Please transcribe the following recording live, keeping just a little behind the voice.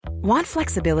Want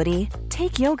flexibility?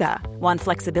 Take yoga. Want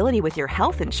flexibility with your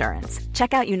health insurance?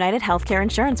 Check out United Healthcare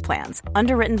Insurance Plans.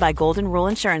 Underwritten by Golden Rule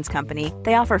Insurance Company,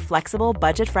 they offer flexible,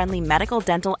 budget-friendly medical,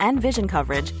 dental, and vision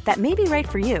coverage that may be right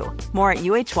for you. More at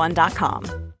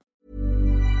uh1.com.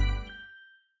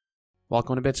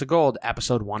 Welcome to Bits of Gold,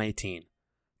 episode 118.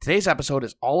 Today's episode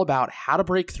is all about how to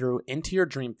break through into your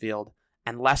dream field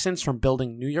and lessons from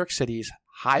building New York City's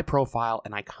high-profile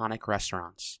and iconic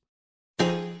restaurants.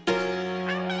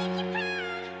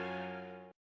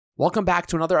 Welcome back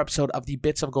to another episode of the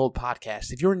Bits of Gold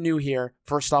podcast. If you're new here,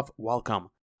 first off, welcome.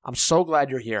 I'm so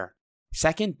glad you're here.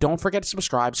 Second, don't forget to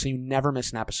subscribe so you never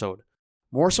miss an episode.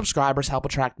 More subscribers help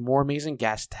attract more amazing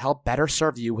guests to help better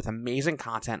serve you with amazing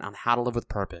content on how to live with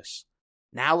purpose.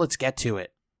 Now let's get to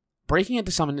it. Breaking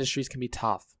into some industries can be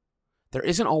tough. There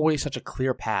isn't always such a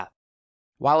clear path.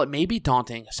 While it may be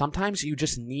daunting, sometimes you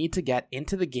just need to get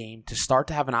into the game to start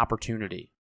to have an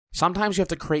opportunity. Sometimes you have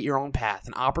to create your own path,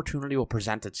 and opportunity will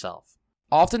present itself.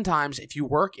 Oftentimes, if you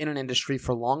work in an industry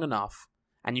for long enough,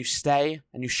 and you stay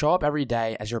and you show up every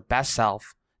day as your best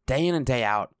self, day in and day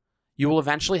out, you will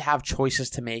eventually have choices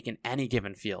to make in any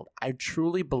given field. I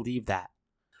truly believe that.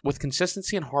 With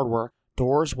consistency and hard work,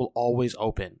 doors will always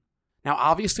open. Now,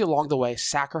 obviously, along the way,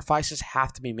 sacrifices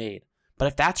have to be made, but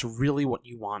if that's really what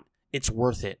you want, it's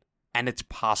worth it, and it's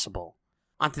possible.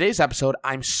 On today's episode,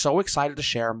 I'm so excited to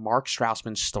share Mark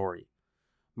Strausman's story.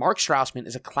 Mark Strausman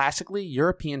is a classically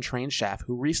European-trained chef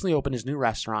who recently opened his new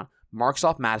restaurant, Mark's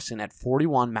Off Madison, at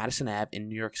 41 Madison Ave in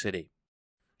New York City.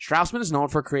 Strausman is known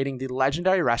for creating the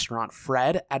legendary restaurant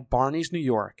Fred at Barney's, New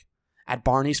York, at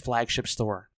Barney's flagship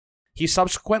store. He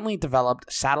subsequently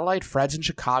developed satellite Freds in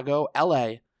Chicago,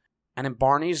 LA, and in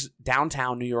Barney's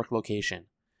downtown New York location.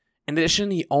 In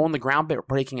addition, he owned the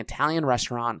groundbreaking Italian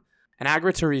restaurant and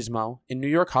Agriturismo in New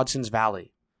York Hudson's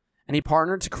Valley, and he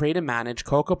partnered to create and manage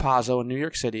Coco Pazzo in New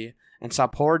York City and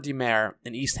Sapore di Mare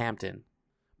in East Hampton.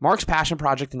 Mark's passion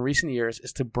project in recent years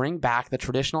is to bring back the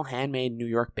traditional handmade New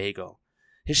York bagel.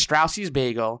 His Straussy's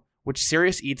Bagel, which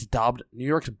Serious Eats dubbed New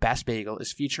York's best bagel,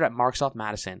 is featured at Mark's Off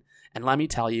Madison, and let me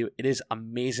tell you, it is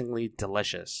amazingly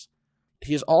delicious.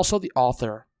 He is also the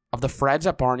author of the Freds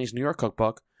at Barney's New York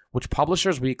Cookbook, which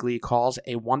Publishers Weekly calls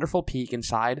a wonderful peek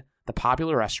inside the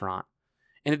popular restaurant.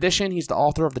 In addition, he's the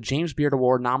author of the James Beard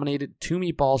Award-nominated Two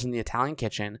Meatballs in the Italian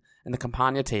Kitchen and the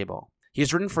Campagna Table. He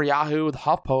has written for Yahoo, the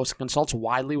HuffPost, and consults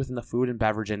widely within the food and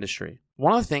beverage industry.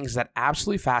 One of the things that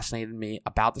absolutely fascinated me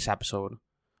about this episode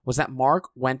was that Mark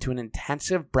went to an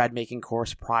intensive bread-making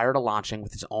course prior to launching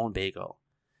with his own bagel.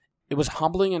 It was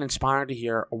humbling and inspiring to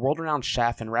hear a world-renowned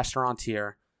chef and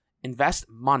restaurateur invest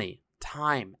money,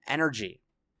 time, energy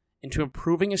into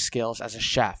improving his skills as a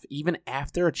chef, even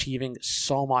after achieving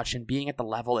so much and being at the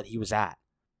level that he was at.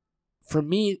 For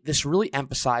me, this really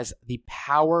emphasized the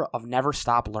power of never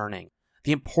stop learning,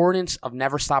 the importance of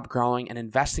never stop growing and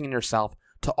investing in yourself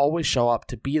to always show up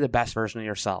to be the best version of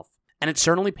yourself. And it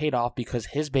certainly paid off because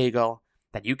his bagel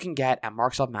that you can get at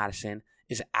Mark's Off Madison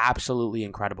is absolutely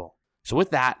incredible. So with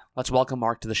that, let's welcome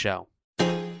Mark to the show.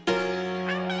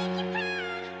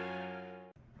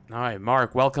 All right,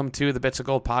 Mark, welcome to the Bits of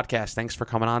Gold podcast. Thanks for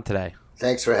coming on today.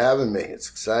 Thanks for having me. It's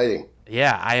exciting.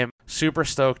 Yeah, I am super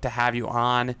stoked to have you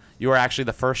on. You are actually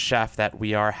the first chef that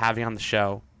we are having on the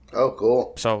show. Oh,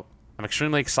 cool. So I'm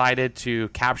extremely excited to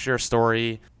capture your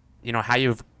story, how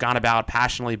you've gone about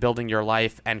passionately building your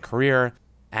life and career.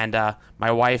 And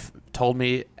my wife told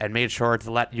me and made sure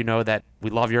to let you know that we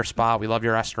love your spot, we love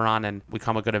your restaurant, and we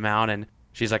come a good amount. And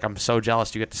she's like, I'm so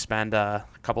jealous you get to spend a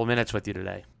couple of minutes with you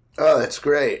today. Oh, that's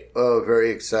great. Oh,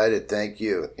 very excited. Thank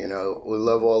you. We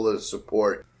love all the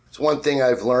support. It's one thing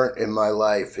I've learned in my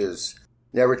life is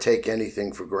never take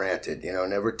anything for granted,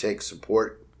 never take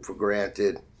support for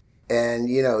granted. And,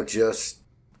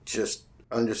 just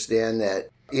understand that,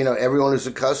 everyone is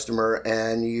a customer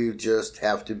and you just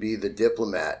have to be the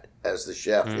diplomat as the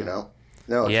chef, No,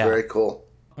 it's very cool.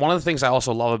 One of the things I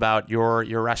also love about your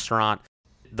restaurant,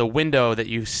 the window that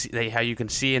you see, how you can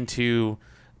see into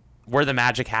where the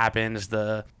magic happens,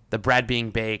 the bread being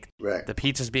baked, right, the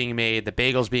pizzas being made, the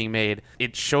bagels being made.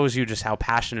 It shows you just how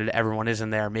passionate everyone is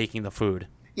in there making the food.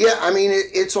 Yeah, I mean,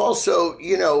 it's also,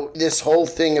 this whole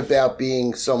thing about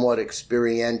being somewhat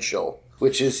experiential,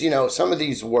 which is, some of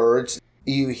these words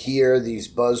you hear, these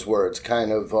buzzwords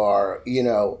kind of are,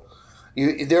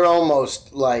 they're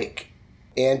almost like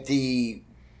anti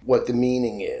what the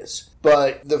meaning is.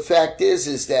 But the fact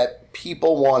is that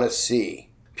people want to see.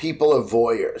 People are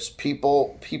voyeurs.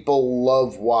 People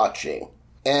love watching.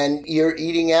 And you're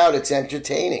eating out. It's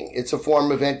entertaining. It's a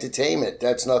form of entertainment.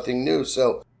 That's nothing new.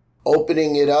 So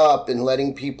opening it up and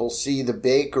letting people see the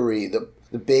bakery,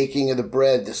 the baking of the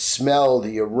bread, the smell,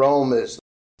 the aromas.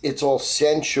 It's all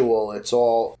sensual. It's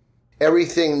all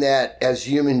everything that as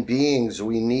human beings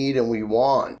we need and we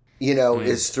want,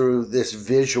 is through this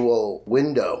visual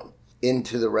window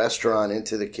into the restaurant,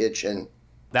 into the kitchen.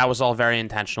 That was all very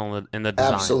intentional in the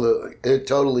design. Absolutely. It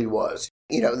totally was.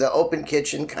 The open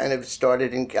kitchen kind of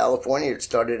started in California. It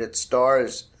started at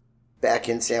Stars back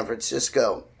in San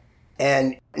Francisco.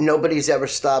 And nobody's ever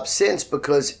stopped since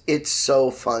because it's so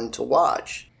fun to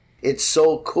watch. It's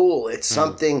so cool. It's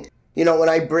something, when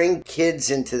I bring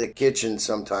kids into the kitchen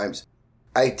sometimes,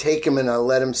 I take them and I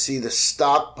let them see the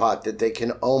stock pot that they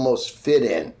can almost fit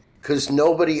in. Because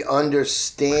nobody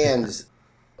understands,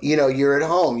 you're at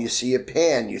home, you see a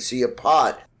pan, you see a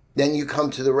pot. Then you come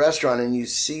to the restaurant and you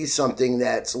see something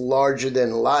that's larger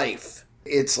than life.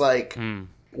 It's like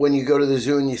when you go to the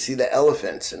zoo and you see the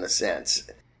elephants, in a sense.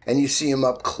 And you see them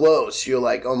up close, you're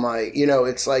like, oh my,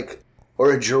 it's like,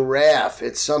 or a giraffe.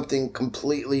 It's something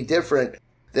completely different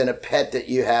than a pet that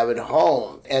you have at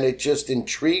home. And it just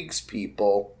intrigues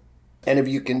people. And if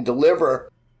you can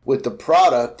deliver with the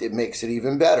product, it makes it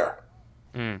even better.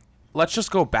 Let's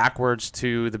just go backwards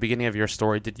to the beginning of your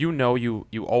story. Did you know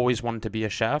you always wanted to be a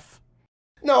chef?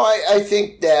 No, I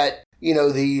think that,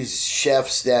 these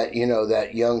chefs that,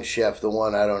 that young chef, the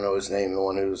one, I don't know his name, the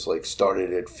one who's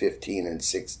started at 15 and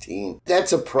 16,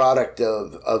 that's a product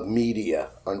of media,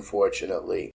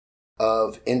 unfortunately,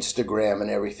 of Instagram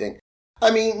and everything. I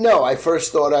mean, no, I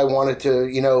first thought I wanted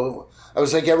to, I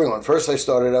was like everyone. First I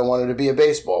wanted to be a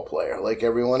baseball player like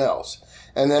everyone else,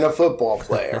 and then a football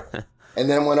player. And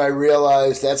then when I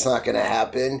realized that's not going to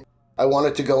happen, I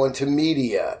wanted to go into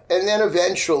media. And then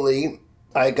eventually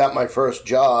I got my first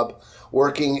job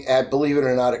working at, believe it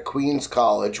or not, at Queens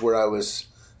College, where I was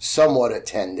somewhat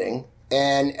attending,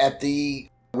 and at the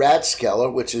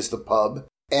Rathskeller, which is the pub.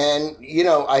 And,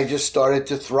 I just started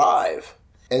to thrive.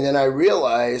 And then I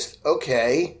realized,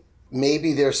 okay,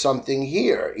 maybe there's something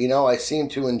here. I seem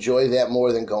to enjoy that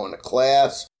more than going to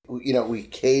class. We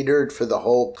catered for the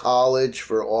whole college,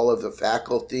 for all of the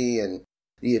faculty and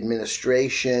the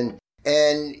administration.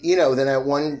 And,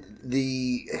 then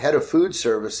the head of food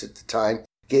service at the time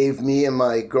gave me and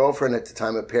my girlfriend at the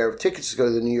time a pair of tickets to go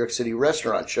to the New York City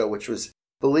Restaurant Show, which was,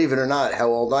 believe it or not, how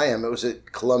old I am. It was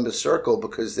at Columbus Circle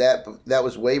because that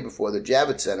was way before the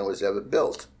Javits Center was ever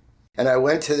built. And I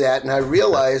went to that and I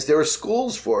realized there were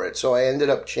schools for it. So I ended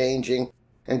up changing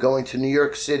and going to New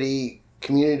York City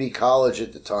Community College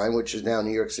at the time, which is now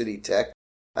New York City Tech.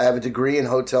 I have a degree in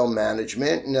hotel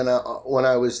management. And then when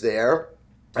I was there,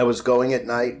 I was going at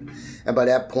night. And by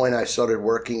that point, I started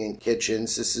working in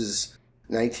kitchens. This is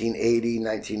 1980,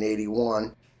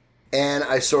 1981. And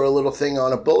I saw a little thing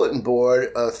on a bulletin board,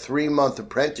 a 3-month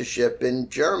apprenticeship in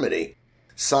Germany.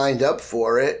 Signed up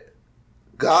for it,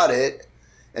 got it.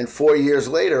 And 4 years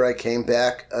later, I came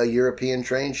back a European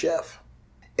trained chef.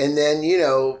 And then,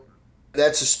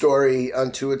 that's a story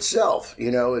unto itself.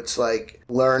 It's like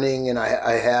learning, and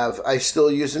I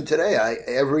still use them today.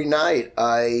 Every night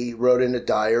I wrote in a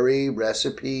diary,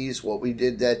 recipes, what we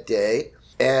did that day.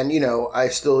 And, I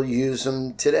still use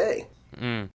them today.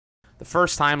 The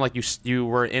first time, you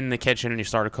were in the kitchen and you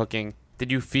started cooking, did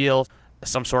you feel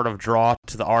some sort of draw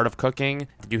to the art of cooking?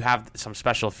 Did you have some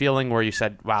special feeling where you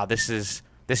said, wow, this is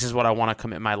what I want to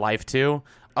commit my life to?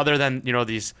 Other than,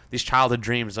 these childhood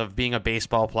dreams of being a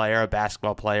baseball player, a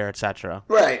basketball player, etc.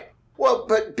 Right. Well,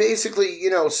 but basically,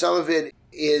 some of it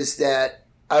is that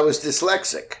I was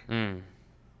dyslexic,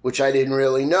 which I didn't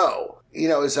really know.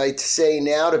 As I say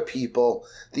now to people,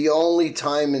 the only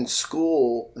time in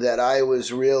school that I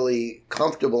was really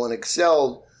comfortable and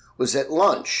excelled was at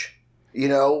lunch,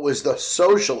 was the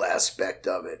social aspect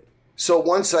of it. So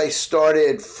once I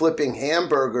started flipping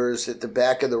hamburgers at the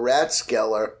back of the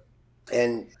Rathskeller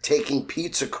and taking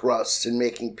pizza crusts and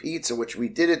making pizza, which we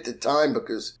did at the time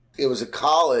because it was a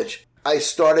college, I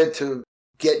started to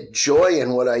get joy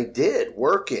in what I did,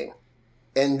 working.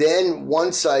 And then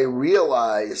once I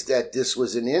realized that this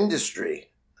was an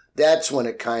industry, that's when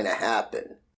it kind of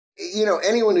happened.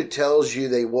 Anyone who tells you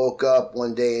they woke up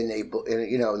one day and they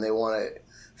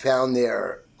found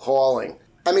their calling.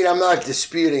 I mean, I'm not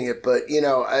disputing it, but,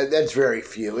 that's very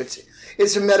few.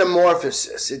 It's a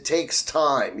metamorphosis. It takes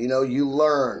time. You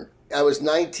learn. I was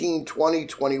 19, 20,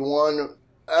 21.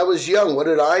 I was young. What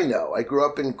did I know? I grew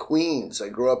up in Queens. I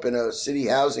grew up in a city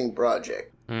housing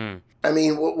project. I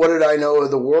mean, what did I know of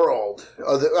the world?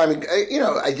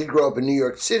 I did grow up in New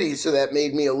York City, so that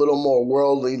made me a little more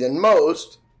worldly than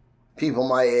most people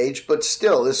my age. But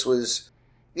still, this was,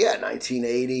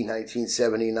 1980,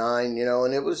 1979,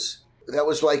 and that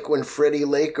was like when Freddie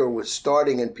Laker was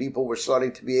starting and people were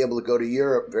starting to be able to go to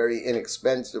Europe very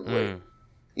inexpensively.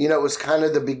 it was kind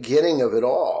of the beginning of it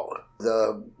all.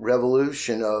 The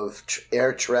revolution of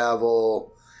air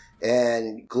travel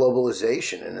and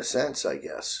globalization, in a sense, I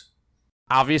guess.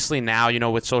 Obviously now,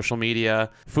 with social media,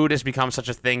 food has become such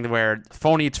a thing where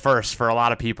phone eats first for a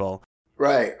lot of people.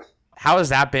 Right. How has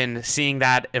that been, seeing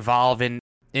that evolve in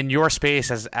your space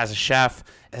as a chef?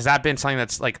 Has that been something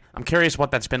that's like, I'm curious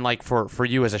what that's been like for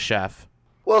you as a chef?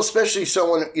 Well, especially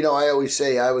someone, I always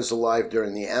say I was alive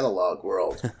during the analog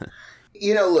world.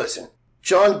 Listen,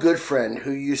 John Goodfriend,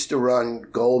 who used to run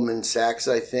Goldman Sachs,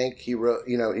 I think, he wrote,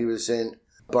 he was in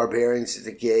Barbarians at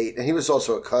the Gate, and he was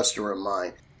also a customer of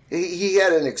mine. He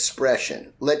had an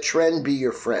expression, let trend be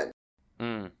your friend.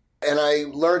 Mm. And I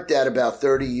learned that about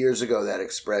 30 years ago, that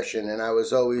expression, and I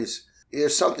was always,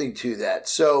 there's something to that.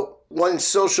 So when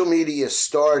social media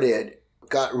started,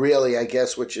 got really, I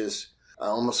guess, which is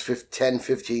almost 10,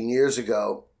 15 years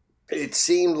ago, it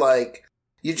seemed like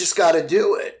you just got to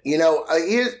do it.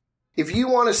 If you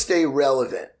want to stay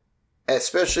relevant,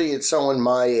 especially at someone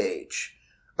my age,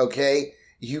 okay,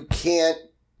 you can't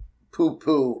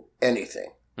poo-poo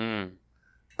anything. Mm.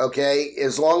 Okay?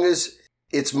 As long as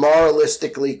it's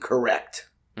moralistically correct.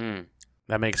 Mm.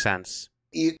 That makes sense.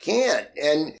 You can't.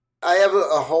 And I have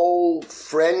a whole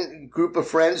group of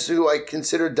friends who I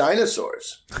consider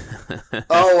dinosaurs.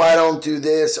 Oh, I don't do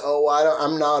this. Oh,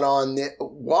 I'm not on this.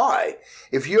 Why?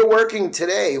 If you're working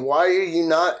today, why are you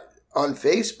not on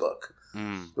Facebook?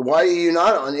 Mm. Why are you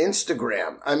not on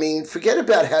Instagram? I mean, forget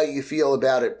about how you feel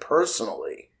about it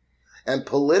personally and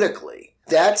politically.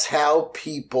 That's how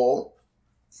people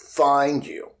find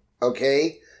you,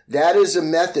 okay? That is a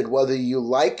method, whether you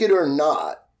like it or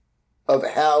not, of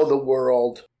how the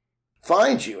world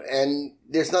finds you. And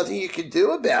there's nothing you can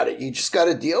do about it. You just got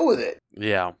to deal with it.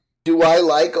 Yeah. Do I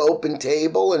like Open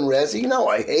Table and Resy? No,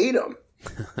 I hate them.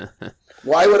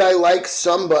 Why would I like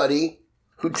somebody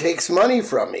who takes money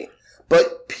from me?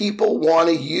 But people want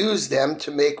to use them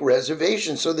to make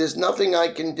reservations, so there's nothing I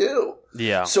can do.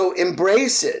 Yeah. So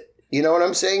embrace it. You know what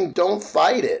I'm saying? Don't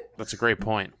fight it. That's a great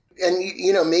point. And,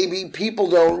 maybe people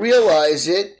don't realize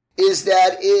it, is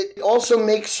that it also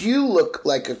makes you look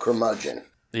like a curmudgeon.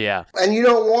 Yeah. And you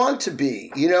don't want to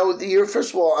be.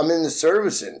 First of all, I'm in the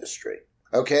service industry.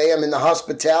 Okay? I'm in the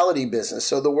hospitality business.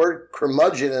 So the word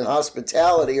curmudgeon and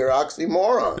hospitality are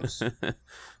oxymorons.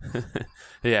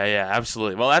 Yeah,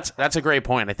 absolutely. Well, that's a great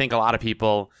point. I think a lot of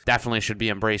people definitely should be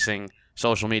embracing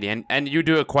social media, and you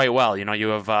do it quite well. You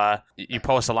have you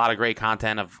post a lot of great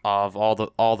content of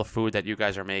all the food that you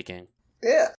guys are making.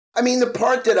 Yeah, I mean, the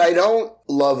part that I don't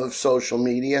love of social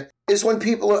media is when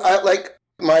people are like,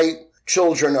 my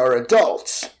children are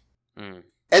adults, and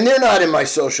they're not in my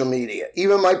social media,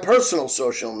 even my personal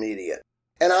social media,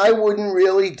 and I wouldn't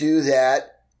really do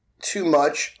that too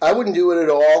much. I wouldn't do it at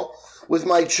all with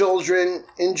my children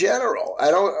in general.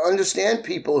 I don't understand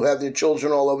people who have their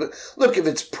children all over. Look, if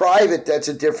it's private, that's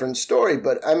a different story.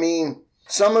 But, I mean,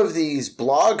 some of these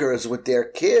bloggers with their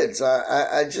kids,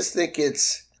 I just think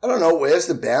I don't know, where's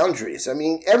the boundaries? I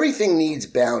mean, everything needs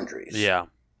boundaries. Yeah.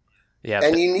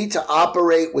 And you need to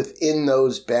operate within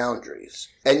those boundaries.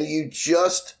 And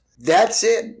that's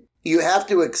it. You have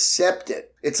to accept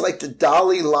it. It's like the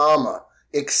Dalai Lama.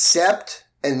 Accept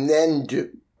and then do.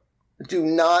 Do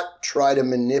not try to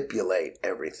manipulate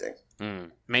everything.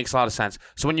 Makes a lot of sense.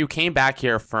 So when you came back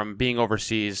here from being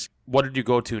overseas, what did you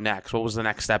go to next? What was the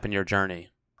next step in your journey?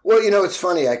 Well, it's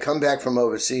funny. I come back from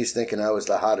overseas thinking I was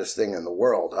the hottest thing in the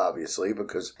world, obviously,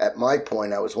 because at my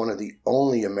point, I was one of the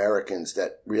only Americans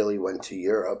that really went to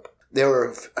Europe. There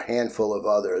were a handful of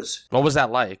others. What was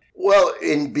that like? Well,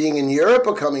 in being in Europe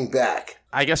or coming back?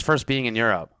 I guess first being in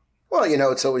Europe. Well,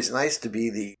 it's always nice to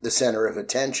be the center of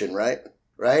attention, right?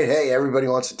 Right? Hey, everybody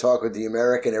wants to talk with the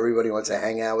American. Everybody wants to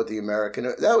hang out with the American.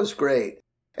 That was great.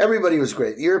 Everybody was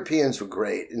great. The Europeans were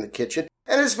great in the kitchen.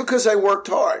 And it's because I worked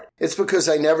hard. It's because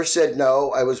I never said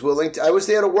no. I was willing to. I was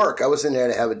there to work. I wasn't there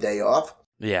to have a day off.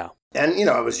 Yeah. And,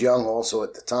 I was young also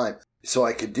at the time, so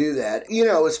I could do that.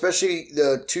 Especially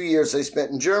the 2 years I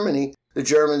spent in Germany, the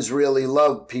Germans really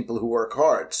love people who work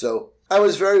hard. So I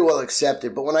was very well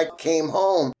accepted. But when I came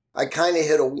home, I kind of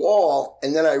hit a wall,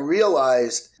 and then I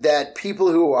realized that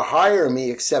people who were hiring me,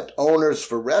 except owners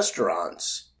for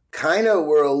restaurants, kind of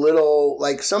were a little,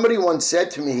 like somebody once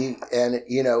said to me, and,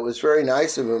 it was very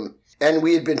nice of him, and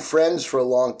we had been friends for a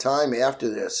long time after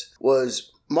this,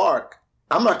 was, Mark,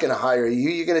 I'm not going to hire you.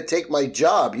 You're going to take my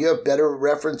job. You have better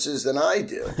references than I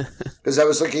do. Because I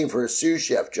was looking for a sous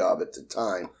chef job at the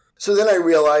time. So then I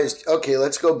realized, okay,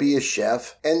 let's go be a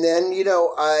chef. And then,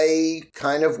 I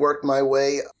kind of worked my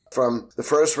way from the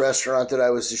first restaurant that I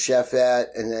was the chef at,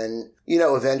 and then,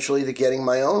 eventually to getting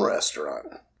my own restaurant,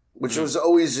 which was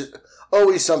always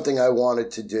always something I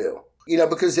wanted to do.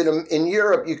 Because in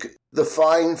Europe, the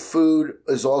fine food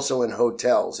is also in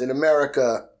hotels. In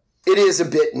America, it is a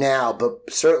bit now, but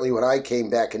certainly when I came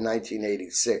back in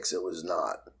 1986, it was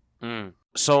not.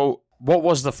 So what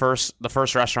was the first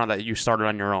restaurant that you started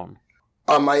on your own?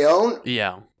 On my own?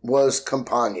 Yeah. Was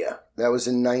Campania. That was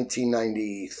in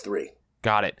 1993.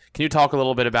 Got it. Can you talk a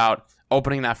little bit about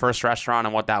opening that first restaurant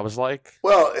and what that was like?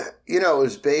 Well, it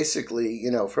was basically,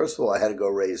 first of all, I had to go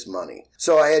raise money.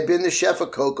 So I had been the chef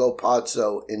of Coco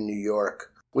Pazzo in New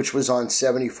York, which was on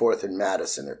 74th and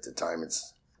Madison at the time.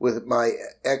 It's with my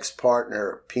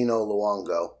ex-partner, Pino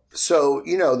Luongo. So,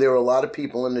 there were a lot of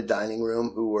people in the dining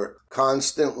room who were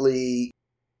constantly,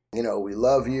 we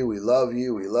love you, we love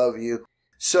you, we love you.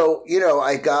 So,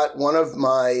 I got one of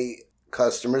my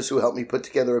customers who helped me put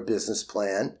together a business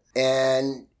plan,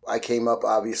 and I came up,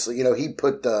 obviously, he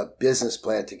put the business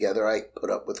plan together. I put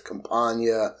up with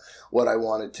Campania, what I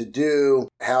wanted to do,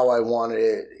 how I wanted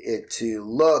it to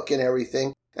look and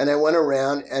everything. And I went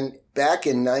around, and back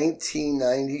in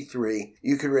 1993,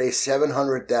 you could raise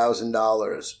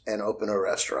 $700,000 and open a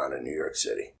restaurant in New York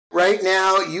City. Right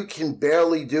now, you can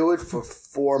barely do it for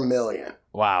 $4 million.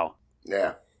 Wow.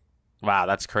 Yeah. Wow,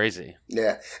 that's crazy.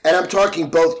 Yeah. And I'm talking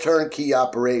both turnkey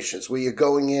operations where you're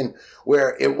going in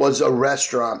where it was a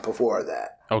restaurant before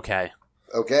that. Okay.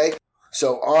 Okay?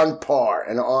 So on par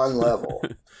and on level.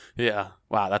 Yeah.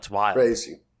 Wow, that's wild.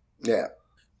 Crazy. Yeah.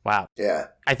 Wow. Yeah.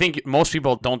 I think most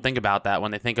people don't think about that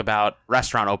when they think about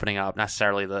restaurant opening up,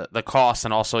 necessarily the cost,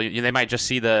 and also they might just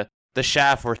see the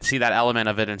chef or see that element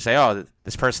of it and say, oh,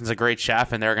 this person's a great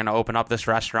chef and they're going to open up this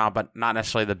restaurant, but not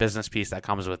necessarily the business piece that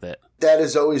comes with it. That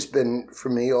has always been, for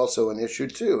me, also an issue,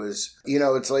 too, is,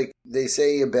 it's like they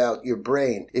say about your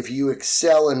brain. If you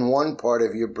excel in one part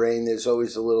of your brain, there's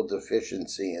always a little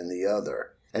deficiency in the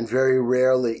other. And very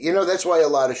rarely, that's why a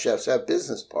lot of chefs have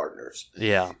business partners.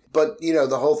 Yeah. But,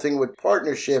 the whole thing with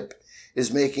partnership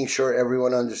is making sure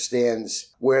everyone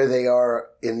understands where they are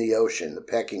in the ocean, the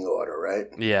pecking order, right?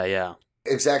 Yeah, yeah.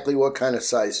 Exactly what kind of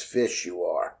size fish you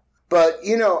are. But,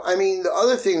 the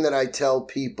other thing that I tell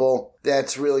people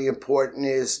that's really important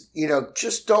is,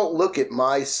 just don't look at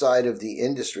my side of the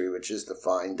industry, which is the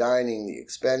fine dining, the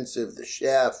expensive, the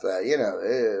chef,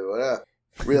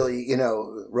 really,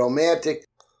 romantic.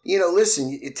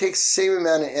 Listen, it takes the same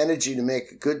amount of energy to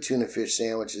make a good tuna fish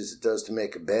sandwich as it does to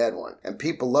make a bad one. And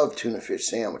people love tuna fish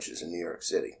sandwiches in New York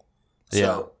City.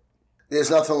 So there's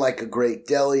nothing like a great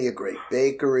deli, a great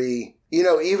bakery,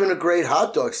 even a great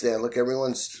hot dog stand. Look,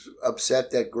 everyone's upset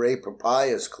that Great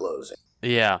Papaya is closing.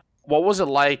 Yeah. What was it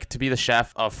like to be the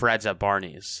chef of Fred's at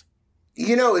Barney's?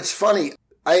 It's funny.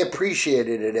 I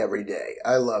appreciated it every day.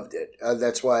 I loved it.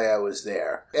 That's why I was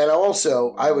there. And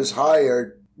also, I was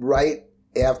hired right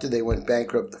after they went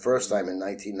bankrupt the first time in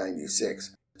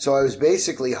 1996. So I was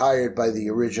basically hired by the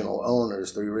original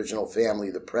owners, the original family,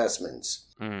 the Pressmans.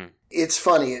 It's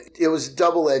funny. It was a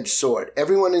double-edged sword.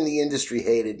 Everyone in the industry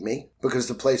hated me because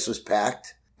the place was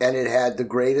packed and it had the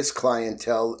greatest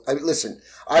clientele. Listen,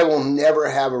 I will never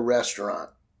have a restaurant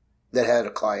that had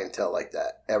a clientele like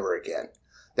that ever again.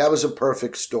 That was a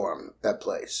perfect storm, that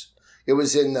place. It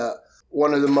was in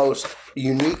one of the most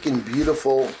unique and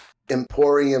beautiful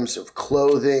emporiums of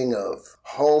clothing, of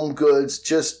home goods,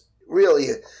 just really,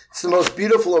 it's the most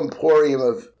beautiful emporium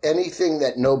of anything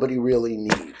that nobody really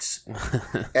needs.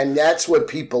 And that's what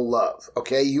people love,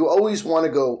 okay? You always want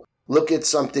to go look at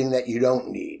something that you don't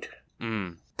need.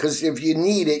 Because if you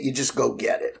need it, you just go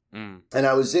get it. And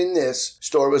I was in this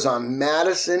store. It was on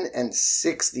Madison and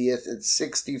 60th and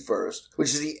 61st,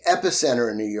 which is the epicenter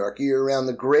in New York. You're around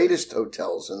the greatest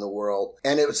hotels in the world.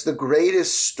 And it was the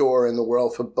greatest store in the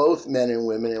world for both men and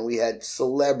women. And we had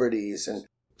celebrities and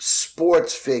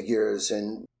sports figures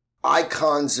and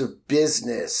icons of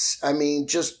business.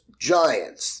 Just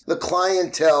giants. The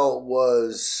clientele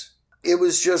was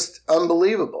just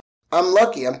unbelievable. I'm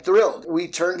lucky. I'm thrilled. We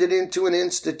turned it into an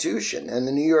institution, and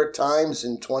the New York Times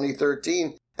in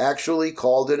 2013 actually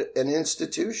called it an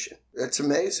institution. That's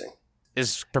amazing.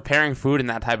 Is preparing food in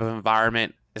that type of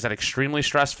environment, is that extremely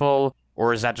stressful,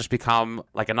 or does that just become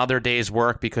like another day's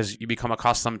work because you become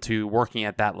accustomed to working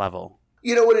at that level?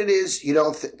 You know what it is? You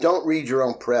don't read your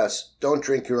own press. Don't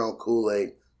drink your own Kool-Aid.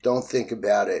 Don't think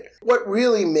about it. What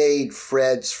really made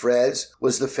Fred's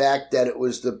was the fact that it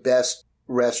was the best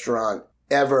restaurant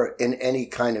ever in any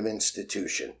kind of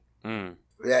institution.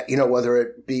 That, whether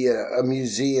it be a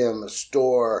museum, a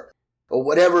store, or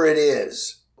whatever it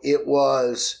is, it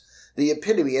was the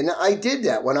epitome. And I did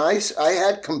that. When I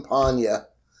had Campania,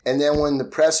 And then when the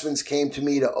Pressmans came to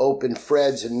me to open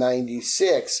Fred's in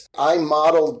 96, I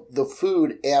modeled the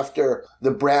food after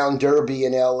the Brown Derby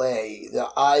in LA, the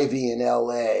Ivy in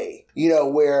LA, you know,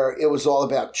 where it was all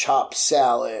about chopped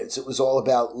salads. It was all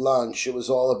about lunch. It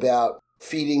was all about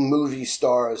feeding movie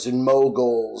stars and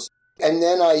moguls. And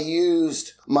then I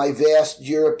used my vast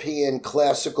European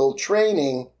classical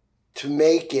training to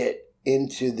make it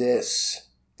into this,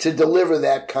 to deliver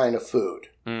that kind of food.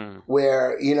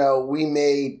 Where, you know, we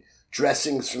made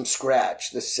dressings from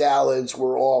scratch. The salads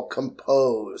were all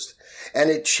composed and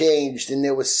it changed, and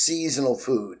there was seasonal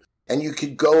food. And you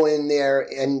could go in there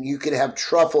and you could have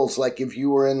truffles like if you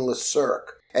were in Le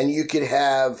Cirque. And you could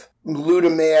have loup de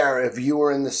mer if you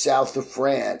were in the south of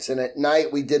France. And at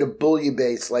night we did a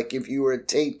bouillabaisse like if you were at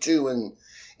Tétu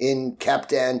in Cap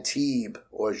d'Antibes,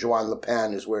 or Juan Le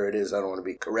Pan is where it is. I don't want to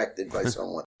be corrected by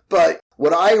someone. But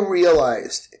what I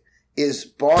realized is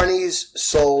Barney's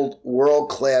sold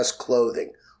world-class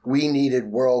clothing. We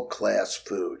needed world-class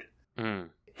food. And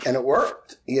it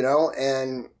worked, you know,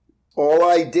 and all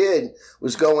I did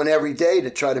was go in every day to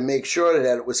try to make sure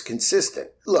that it was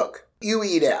consistent. Look, you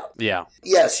eat out. Yeah.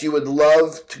 Yes, you would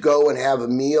love to go and have a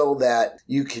meal that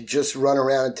you could just run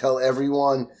around and tell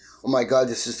everyone, oh my God,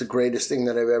 this is the greatest thing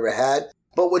that I've ever had.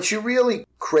 But what you really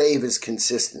crave is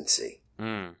consistency.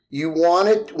 You want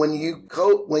it when you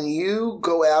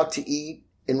go out to eat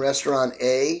in restaurant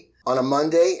A on a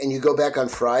Monday and you go back on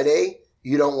Friday,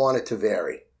 you don't want it to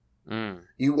vary.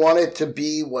 You want it to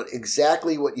be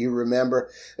exactly what you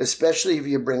remember, especially if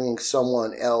you're bringing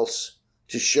someone else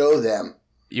to show them.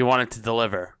 You want it to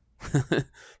deliver.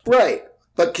 Right.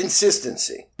 But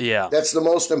consistency. Yeah. That's the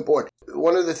most important.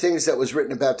 One of the things that was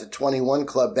written about the 21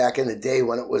 Club back in the day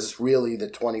when it was really the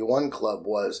 21 Club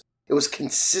was it was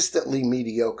consistently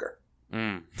mediocre.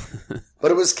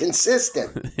 But it was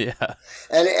consistent. Yeah.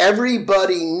 And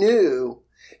everybody knew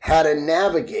how to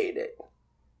navigate it.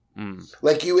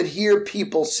 Like you would hear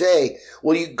people say,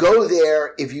 well, you go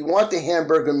there, if you want the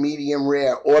hamburger medium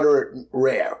rare, order it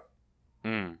rare.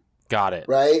 Got it.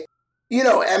 Right? You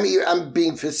know, I mean, I'm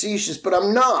being facetious, but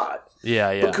I'm not.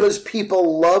 Yeah. Because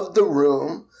people love the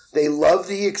room, they love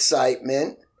the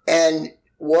excitement, and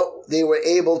what they were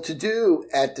able to do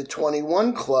at the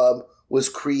 21 Club was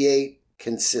create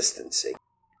consistency.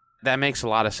 That makes a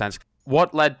lot of sense.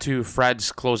 What led to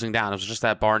Fred's closing down? It was just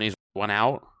that Barney's went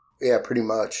out? Yeah, pretty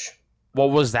much.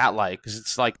 What was that like? Because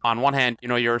it's like, on one hand, you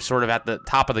know, you're sort of at the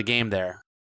top of the game there.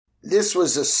 This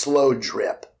was a slow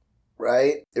drip,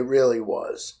 right? It really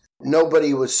was.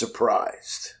 Nobody was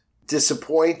surprised.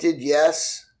 Disappointed,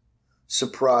 yes.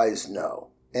 Surprised, no.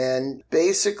 And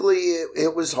basically,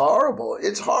 it was horrible.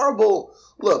 It's horrible.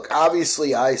 Look,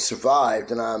 obviously I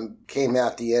survived and I came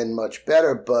out the end much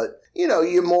better, but, you know,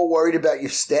 you're more worried about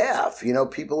your staff, you know,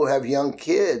 people who have young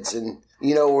kids and,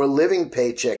 you know, we're living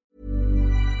paycheck.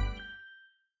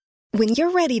 When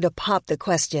you're ready to pop the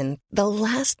question, the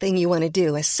last thing you want to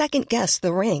do is second-guess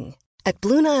the ring. At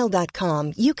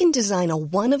BlueNile.com, you can design a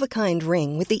one-of-a-kind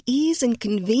ring with the ease and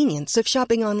convenience of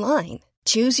shopping online.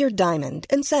 Choose your diamond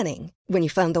and setting. When you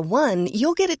find the one,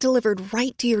 you'll get it delivered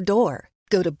right to your door.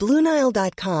 Go to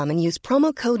BlueNile.com and use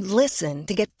promo code LISTEN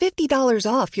to get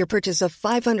 $50 off your purchase of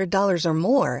 $500 or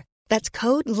more. That's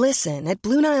code LISTEN at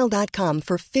BlueNile.com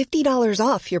for $50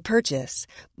 off your purchase.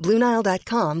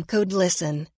 BlueNile.com, code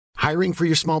LISTEN. Hiring for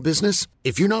your small business?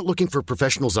 If you're not looking for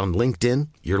professionals on LinkedIn,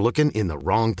 you're looking in the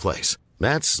wrong place.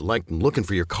 That's like looking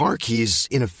for your car keys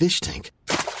in a fish tank.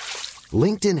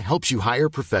 LinkedIn helps you hire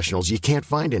professionals you can't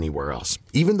find anywhere else,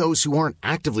 even those who aren't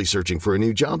actively searching for a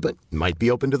new job but might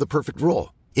be open to the perfect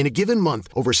role. In a given month,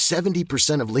 over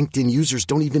 70% of LinkedIn users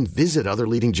don't even visit other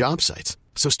leading job sites.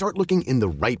 So start looking in the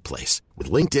right place.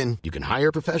 With LinkedIn, you can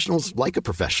hire professionals like a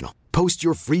professional. Post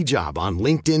your free job on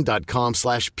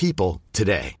linkedin.com/people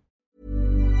today.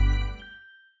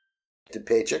 The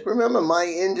paycheck. Remember, my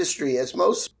industry, as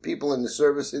most people in the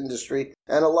service industry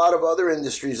and a lot of other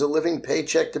industries, are living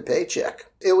paycheck to paycheck.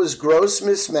 It was gross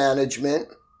mismanagement,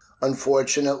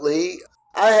 unfortunately.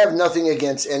 I have nothing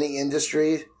against any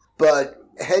industry, but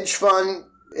hedge fund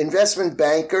investment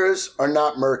bankers are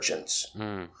not merchants.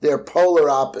 They're polar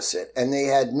opposite, and they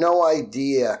had no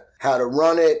idea how to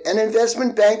run it. And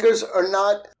investment bankers are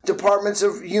not departments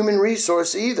of human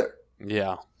resource either.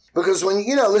 Yeah. Because when,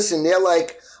 you know, listen, they're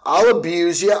like, I'll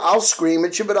abuse you, I'll scream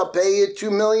at you, but I'll pay you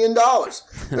 $2 million.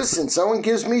 Listen, someone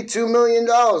gives me $2 million,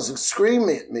 scream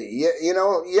at me, you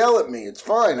know, yell at me. It's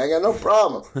fine. I got no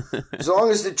problem. As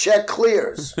long as the check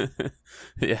clears.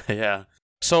 Yeah.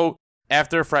 So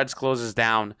after Fred's closes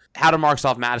down, how did Marks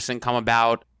Off Madison come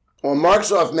about? Well,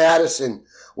 Marks Off Madison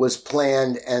was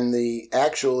planned, and the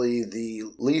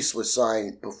lease was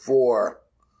signed before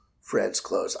Fred's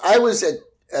closed. I was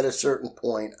at a certain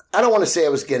point, I don't want to say I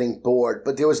was getting bored,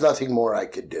 but there was nothing more I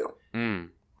could do.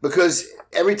 Because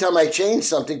every time I changed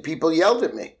something, people yelled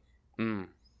at me.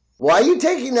 Why are you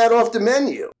taking that off the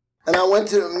menu? And I went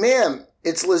to, ma'am,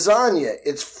 it's lasagna.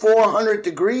 It's 400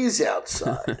 degrees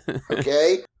outside.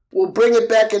 Okay? We'll bring it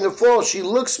back in the fall. She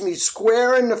looks me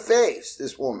square in the face,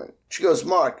 this woman. She goes,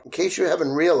 Mark, in case you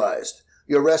haven't realized,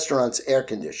 your restaurant's air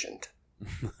conditioned.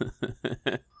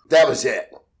 That was it.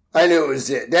 I knew it was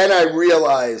it. Then I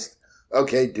realized,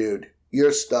 okay, dude,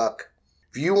 you're stuck.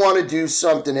 If you want to do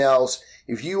something else,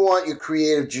 if you want your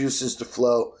creative juices to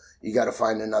flow, you got to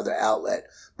find another outlet,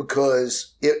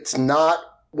 because it's not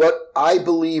what I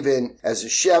believe in as a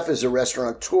chef, as a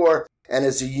restaurateur, and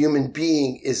as a human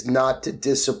being, is not to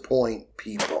disappoint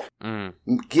people.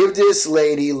 Give this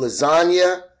lady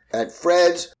lasagna at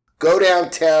Fred's, go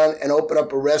downtown and open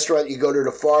up a restaurant. You go to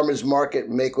the farmer's market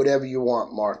and make whatever you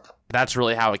want, Mark. That's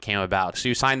really how it came about. So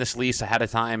you signed this lease ahead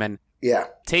of time, and yeah.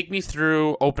 Take me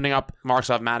through opening up Marks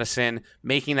of Madison,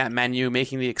 making that menu,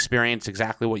 making the experience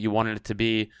exactly what you wanted it to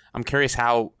be. I'm curious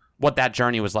what that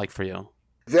journey was like for you.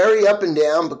 Very up and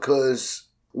down, because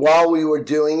while we were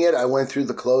doing it, I went through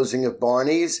the closing of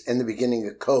Barney's and the beginning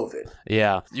of COVID.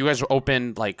 Yeah. You guys were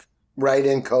open like... Right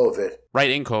in COVID. Right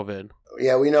in COVID.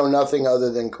 Yeah, we know nothing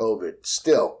other than COVID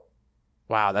still.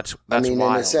 Wow, that's I mean,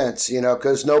 wild. In a sense,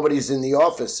 because nobody's in the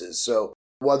offices. So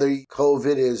whether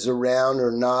COVID is around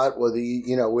or not, whether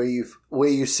where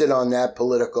you sit on that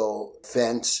political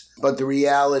fence, but the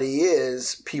reality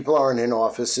is people aren't in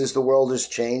offices. The world has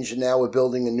changed, and now we're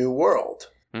building a new world,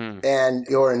 and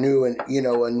a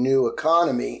new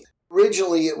economy.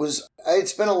 Originally, I had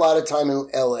spent a lot of time in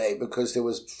L.A. because there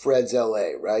was Fred's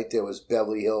L.A., right? There was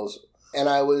Beverly Hills, and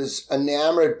I was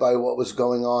enamored by what was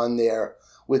going on there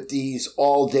with these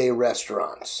all-day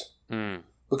restaurants.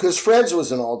 Because Fred's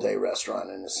was an all-day restaurant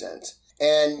in a sense.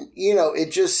 And,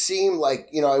 it just seemed like,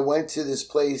 I went to this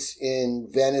place in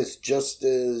Venice,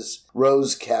 Justa's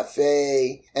Rose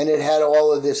Cafe, and it had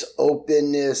all of this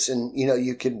openness, and,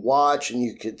 you could watch and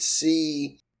you could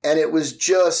see. And it was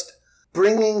just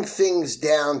bringing things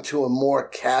down to a more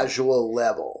casual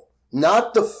level.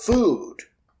 Not the food,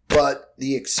 but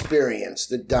the experience,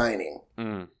 the dining.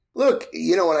 Look,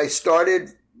 when I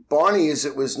started Barney's,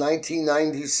 it was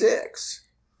 1996.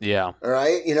 Yeah. All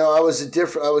right. I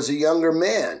was a younger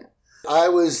man. I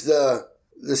was the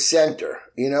center,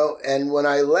 and when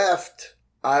I left,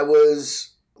 I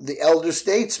was the elder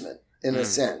statesman in a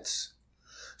sense.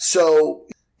 So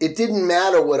it didn't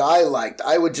matter what I liked.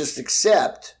 I would just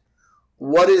accept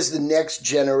what is the next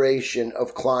generation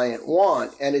of client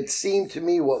want. And it seemed to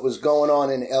me what was going on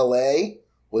in LA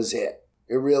was it.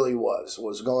 It really was. What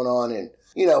was going on in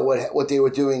what they were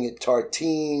doing at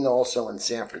Tartine, also in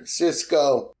San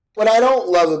Francisco. What I don't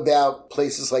love about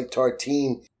places like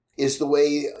Tartine is the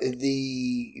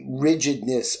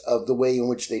rigidness of the way in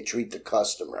which they treat the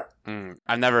customer.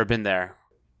 I've never been there.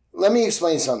 Let me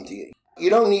explain something to you. You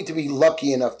don't need to be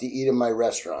lucky enough to eat in my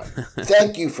restaurant.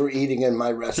 Thank you for eating in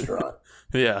my restaurant.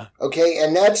 Yeah. Okay,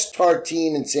 and that's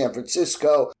Tartine in San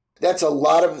Francisco. That's a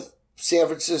lot of San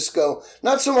Francisco.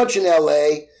 Not so much in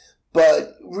LA,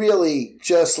 but really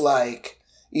just like,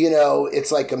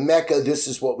 it's like a Mecca. This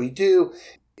is what we do.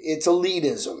 It's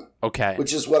elitism. Okay.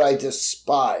 Which is what I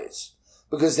despise,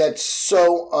 because that's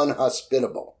so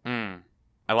unhospitable.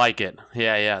 I like it.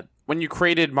 Yeah. When you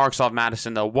created Marks of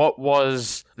Madison, though, what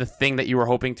was the thing that you were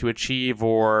hoping to achieve,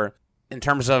 or in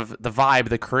terms of the vibe,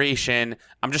 the creation?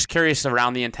 I'm just curious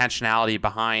around the intentionality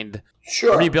behind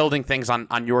rebuilding things on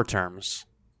your terms.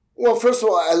 Well, first of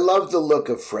all, I love the look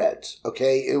of Fred's,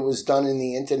 okay? It was done in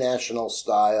the international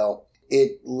style.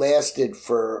 It lasted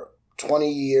for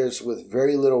 20 years with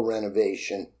very little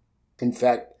renovation. In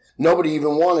fact, nobody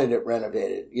even wanted it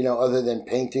renovated, other than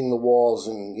painting the walls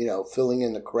and, filling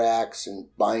in the cracks and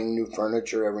buying new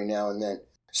furniture every now and then.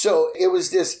 So it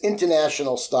was this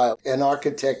international style. An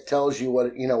architect tells you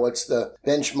what's the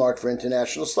benchmark for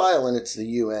international style, and it's the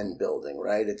UN building,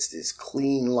 right? It's these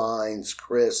clean lines,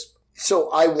 crisp.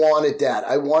 So I wanted that.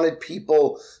 I wanted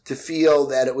people to feel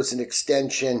that it was an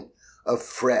extension of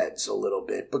Fred's a little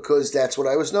bit, because that's what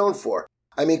I was known for.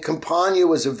 I mean, Campagna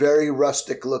was a very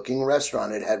rustic-looking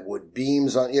restaurant. It had wood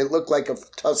beams on it. It looked like a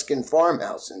Tuscan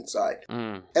farmhouse inside.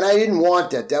 And I didn't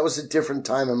want that. That was a different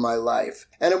time in my life.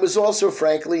 And it was also,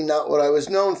 frankly, not what I was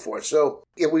known for. So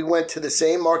we went to the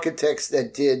same architects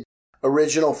that did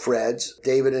original Fred's,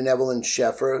 David and Evelyn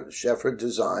Sheffer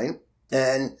Design.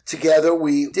 And together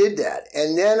we did that.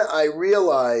 And then I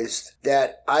realized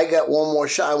that I got one more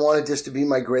shot. I wanted this to be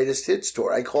my greatest hit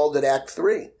store. I called it Act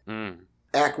 3.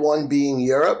 Act 1 being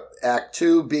Europe, Act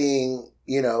 2 being,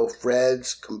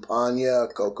 Fred's, Campagna,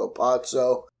 Coco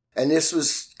Pazzo. And this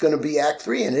was going to be Act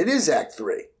 3, and it is Act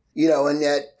 3. And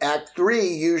that Act 3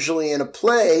 usually in a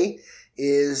play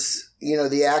is,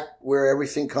 the act where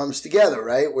everything comes together,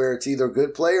 right? Where it's either a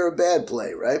good play or a bad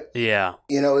play, right? Yeah.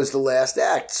 Is the last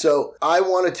act. So I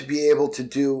wanted to be able to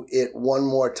do it one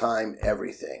more time,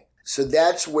 everything. So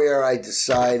that's where I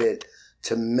decided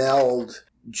to meld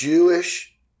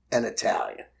Jewish and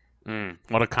Italian.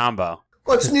 What a combo.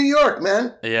 Well, it's New York,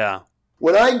 man. Yeah.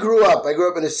 When I grew up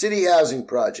in a city housing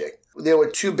project. There were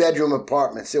 2-bedroom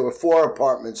apartments. There were 4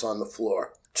 apartments on the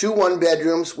floor. 2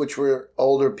 one-bedrooms, which were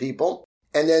older people.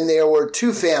 And then there were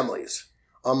 2 families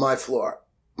on my floor.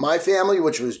 My family,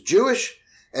 which was Jewish,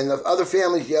 and the other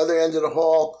family at the other end of the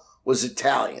hall was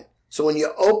Italian. So when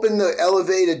you open the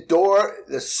elevated door,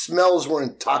 the smells were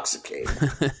intoxicating.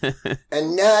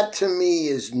 And that, to me,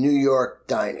 is New York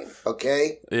dining,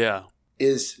 okay? Yeah.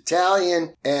 Is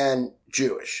Italian and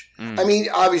Jewish. I mean,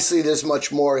 obviously, there's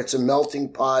much more. It's a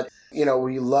melting pot.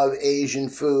 We love Asian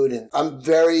food. And I'm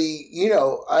very,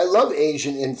 I love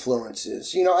Asian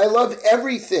influences. I love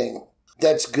everything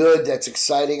that's good, that's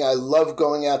exciting. I love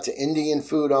going out to Indian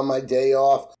food on my day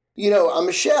off. I'm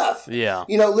a chef. Yeah.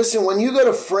 Listen, when you go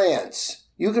to France,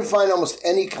 you can find almost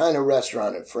any kind of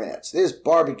restaurant in France. There's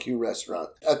barbecue restaurant,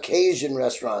 a Cajun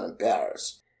restaurant in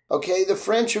Paris. Okay, the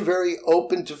French are very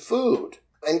open to food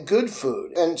and good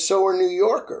food, and so are New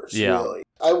Yorkers, really.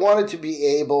 I wanted to be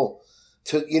able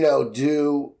to,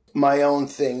 do my own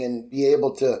thing and be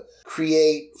able to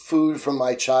create food from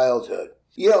my childhood.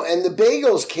 And the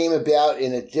bagels came about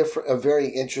in a very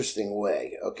interesting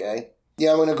way, okay?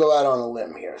 I'm going to go out on a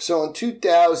limb here. So in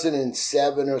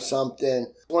 2007 or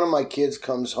something, one of my kids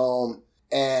comes home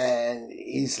and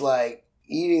he's like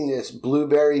eating this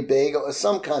blueberry bagel, or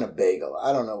some kind of bagel.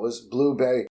 I don't know, it was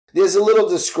blueberry. There's a little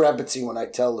discrepancy when I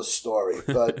tell the story,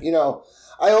 but,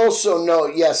 I also know,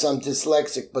 yes, I'm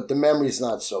dyslexic, but the memory's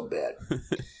not so bad.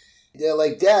 They're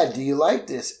like, Dad, do you like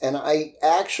this? And I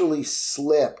actually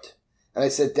slipped, and I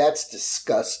said, that's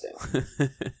disgusting.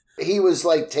 He was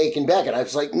like taken back, and I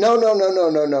was like, no.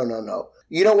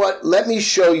 You know what? Let me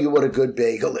show you what a good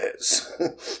bagel is.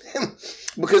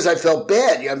 Because I felt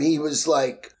bad. I mean, he was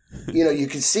like, you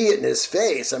could see it in his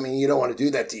face. I mean, you don't want to do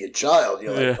that to your child.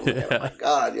 You're like, oh my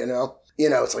God,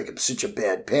 it's like I'm such a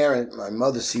bad parent. My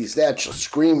mother sees that, she'll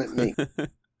scream at me.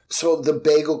 So the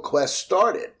bagel quest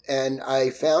started, and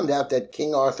I found out that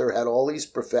King Arthur had all these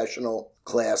professional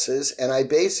classes, and I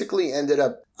basically ended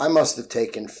up, I must have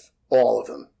taken all of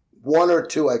them. 1 or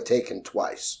 2 I've taken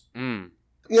twice.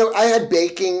 I had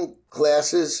baking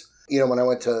classes, when I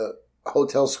went to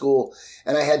hotel school,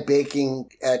 and I had baking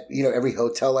at, every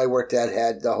hotel I worked at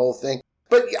had the whole thing.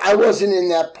 But I wasn't in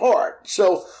that part.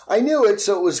 So I knew it,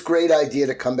 so it was a great idea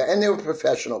to come back. And they were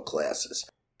professional classes.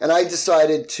 And I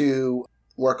decided to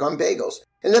work on bagels.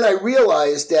 And then I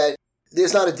realized that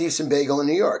there's not a decent bagel in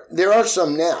New York. There are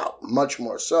some now, much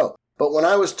more so. But when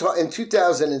I was in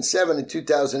 2007 and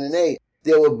 2008,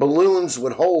 there were balloons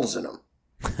with holes in them.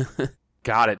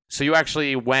 Got it. So you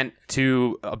actually went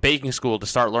to a baking school to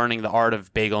start learning the art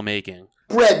of bagel making.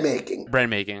 Bread making. Bread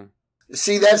making.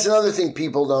 See, that's another thing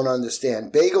people don't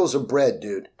understand. Bagels are bread,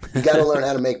 dude. You got to learn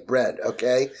how to make bread,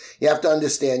 okay? You have to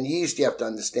understand yeast. You have to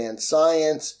understand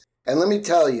science. And let me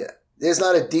tell you, there's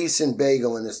not a decent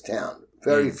bagel in this town.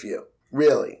 Very few.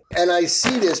 Really. And I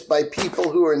see this by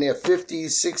people who are in their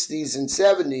 50s, 60s, and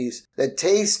 70s that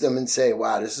taste them and say,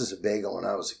 wow, this is a bagel when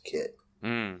I was a kid.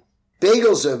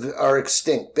 Bagels are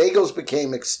extinct. Bagels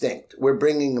became extinct. We're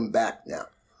bringing them back now.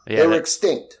 Yeah, they were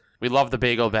extinct. We love the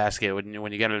bagel basket when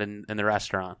you get it in the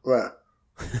restaurant. Right.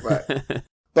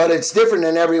 But it's different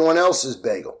than everyone else's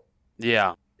bagel.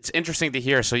 Yeah. It's interesting to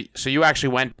hear. So you actually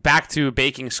went back to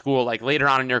baking school like later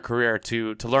on in your career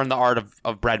to learn the art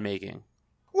of bread making.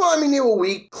 Well, I mean, there were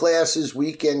week classes,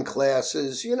 weekend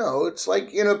classes. It's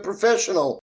like,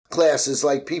 professional classes,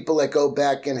 like people that go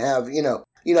back and have,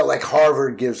 like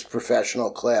Harvard gives professional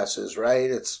classes,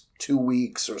 right? It's 2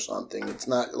 weeks or something. It's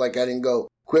not like I didn't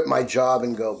quit my job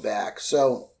and go back.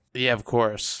 So, yeah, of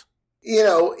course.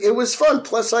 It was fun.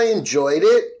 Plus, I enjoyed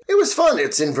it. It was fun.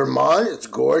 It's in Vermont. It's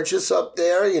gorgeous up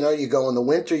there. You go in the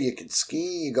winter, you could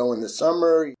ski. You go in the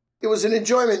summer. It was an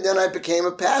enjoyment. Then I became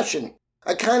a passion.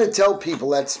 I kind of tell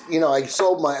people I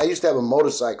used to have a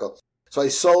motorcycle. So I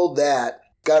sold that,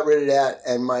 got rid of that,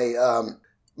 and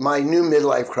my new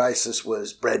midlife crisis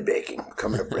was bread baking,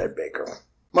 becoming a bread baker.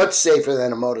 Much safer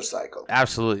than a motorcycle.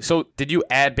 Absolutely. So did you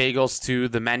add bagels to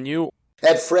the menu?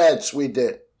 At Fred's, we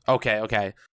did.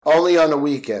 Okay. Only on the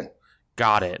weekend.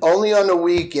 Got it. Only on the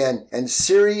weekend. And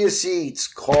Serious Eats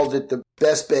called it the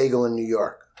best bagel in New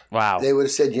York. Wow. They would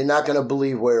have said, you're not going to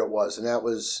believe where it was. And that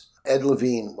was Ed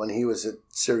Levine when he was at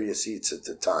Serious Eats at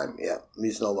the time. Yeah,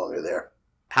 he's no longer there.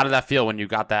 How did that feel when you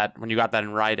got that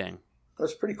in writing?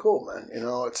 That's pretty cool, man.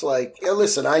 It's like, yeah,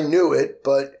 listen, I knew it,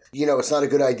 but, it's not a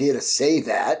good idea to say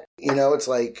that. It's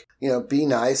like, be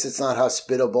nice. It's not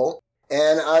hospitable.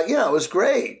 And, it was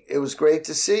great. It was great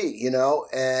to see,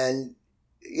 and,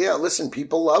 listen,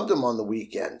 people loved him on the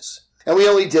weekends. And we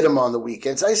only did them on the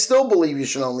weekends. I still believe you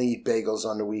should only eat bagels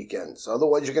on the weekends.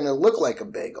 Otherwise, you're going to look like a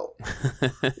bagel.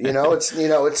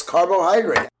 It's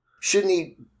carbohydrate. Shouldn't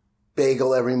eat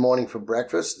bagel every morning for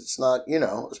breakfast. It's not,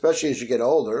 especially as you get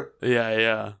older.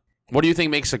 Yeah. What do you think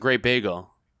makes a great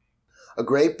bagel? A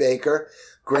great baker,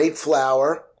 great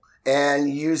flour,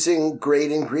 and using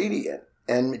great ingredient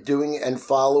and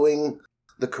following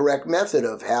the correct method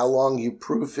of how long you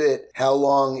proof it, how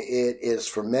long it is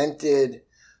fermented,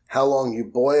 how long you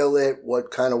boil it,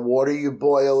 what kind of water you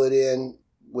boil it in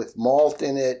with malt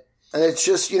in it. And it's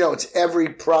just, it's every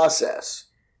process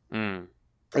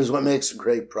is what makes a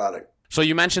great product. So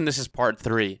you mentioned this is part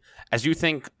 3. As you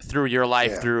think through your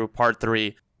life through part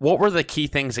 3, what were the key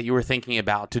things that you were thinking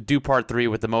about to do part 3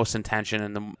 with the most intention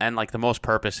and the most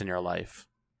purpose in your life?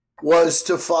 Was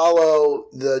to follow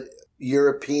the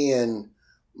European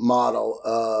model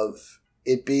of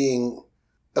it being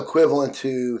equivalent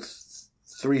to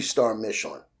 3-star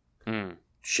Michelin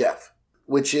chef,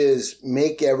 which is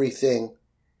make everything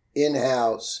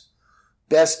in-house,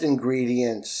 best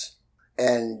ingredients,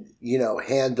 and,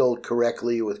 handled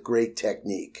correctly with great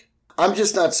technique. I'm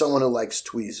just not someone who likes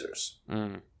tweezers.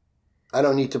 I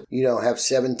don't need to, have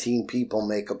 17 people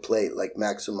make a plate like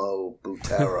Maximo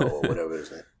Butaro or whatever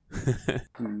his name.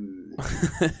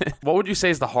 What would you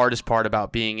say is the hardest part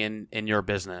about being in your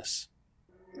business?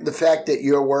 The fact that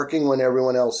you're working when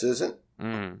everyone else isn't.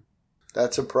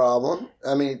 That's a problem.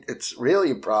 I mean, it's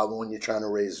really a problem when you're trying to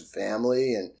raise a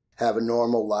family and have a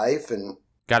normal life and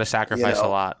got to sacrifice a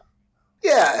lot.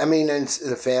 Yeah, I mean, and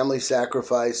the family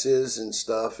sacrifices and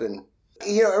stuff. And,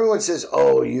 everyone says,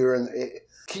 oh,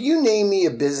 can you name me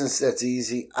a business that's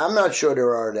easy? I'm not sure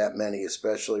there are that many,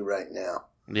 especially right now.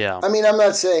 Yeah. I mean, I'm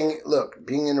not saying, look,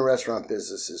 being in the restaurant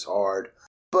business is hard,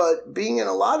 but being in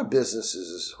a lot of businesses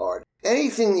is hard.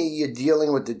 Anything that you're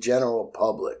dealing with the general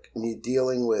public and you're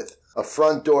dealing with a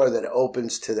front door that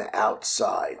opens to the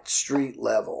outside, street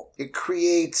level, it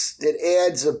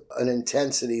adds an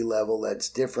intensity level that's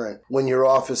different when your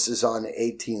office is on the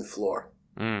 18th floor.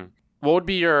 What would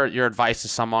be your advice to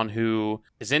someone who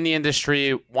is in the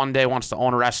industry, one day wants to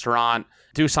own a restaurant,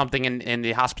 do something in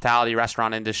the hospitality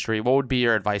restaurant industry? What would be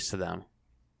your advice to them?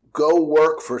 Go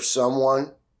work for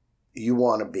someone you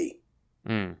want to be.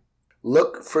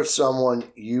 Look for someone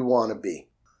you want to be.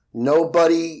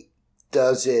 Nobody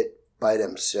does it by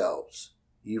themselves.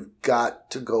 You've got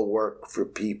to go work for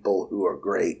people who are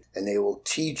great, and they will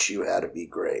teach you how to be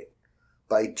great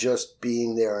by just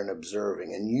being there and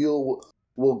observing. And you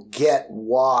will get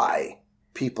why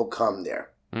people come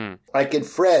there. Like at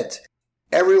Fred's,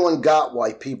 everyone got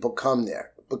why people come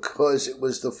there because it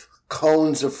was the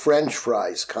cones of French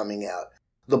fries coming out,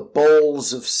 the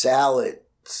bowls of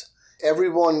salads.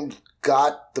 Everyone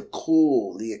got the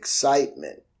cool, the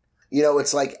excitement.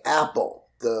 It's like Apple,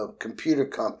 the computer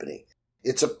company.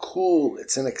 It's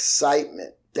an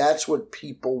excitement. That's what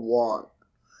people want.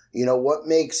 What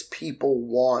makes people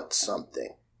want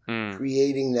something?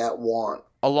 Creating that want.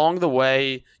 Along the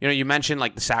way, you mentioned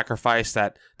like the sacrifice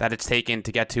that it's taken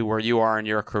to get to where you are in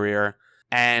your career.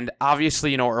 And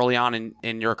obviously, early on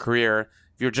in your career,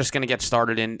 if you're just going to get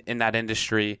started in that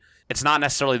industry, it's not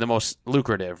necessarily the most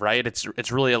lucrative, right?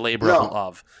 It's really a labor of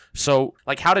love. So,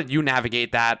 like, how did you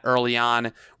navigate that early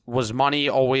on? Was money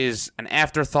always an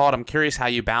afterthought? I'm curious how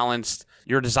you balanced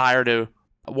your desire to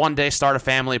one day start a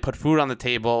family, put food on the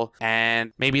table,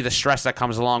 and maybe the stress that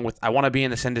comes along with, I want to be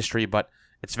in this industry, but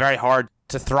it's very hard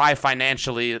to thrive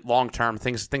financially long-term,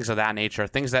 things of that nature,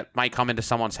 things that might come into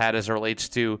someone's head as it relates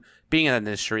to being in that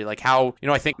industry. Like how,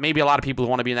 I think maybe a lot of people who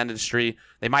want to be in that industry,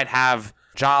 they might have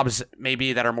jobs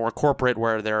maybe that are more corporate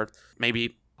where they're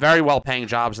maybe very well-paying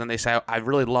jobs, and they say, I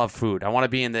really love food. I want to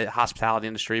be in the hospitality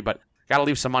industry, but got to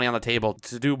leave some money on the table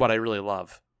to do what I really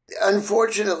love.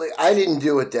 Unfortunately, I didn't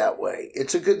do it that way.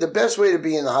 The best way to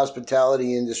be in the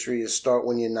hospitality industry is start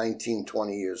when you're 19,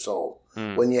 20 years old,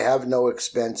 when you have no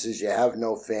expenses, you have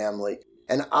no family.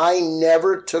 And I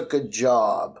never took a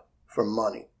job for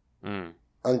money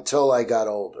until I got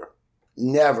older.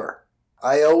 Never.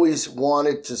 I always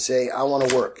wanted to say, I want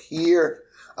to work here.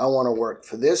 I want to work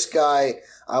for this guy.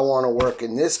 I want to work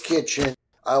in this kitchen.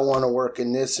 I want to work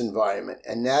in this environment.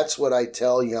 And that's what I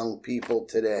tell young people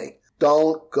today.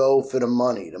 Don't go for the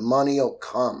money. The money will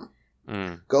come.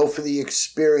 Go for the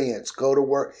experience. Go to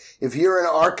work. If you're an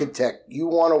architect, you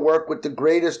want to work with the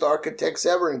greatest architects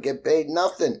ever and get paid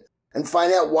nothing. And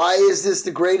find out, why is this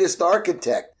the greatest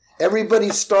architect? Everybody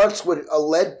starts with a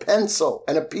lead pencil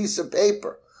and a piece of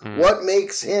paper. What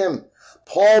makes him?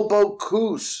 Paul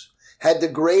Bocuse had the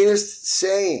greatest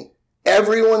saying.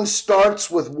 Everyone starts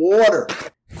with water.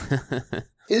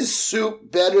 His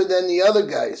soup better than the other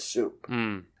guy's soup.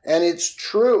 And it's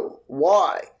true.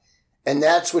 Why? And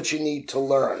that's what you need to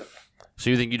learn. So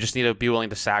you think you just need to be willing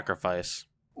to sacrifice?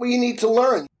 Well, you need to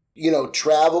learn.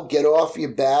 Travel, get off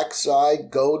your backside,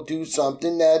 go do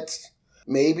something that's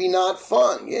maybe not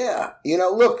fun. Yeah.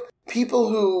 Look, people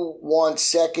who want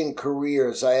second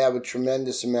careers, I have a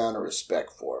tremendous amount of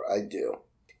respect for. I do.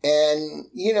 And,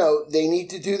 they need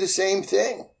to do the same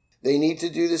thing. They need to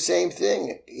do the same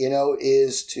thing,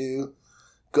 is to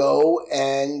go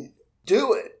and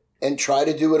do it and try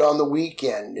to do it on the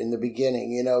weekend in the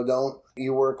beginning. Don't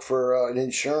you work for an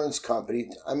insurance company?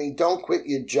 I mean, don't quit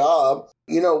your job.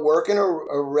 Work in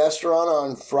a restaurant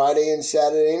on Friday and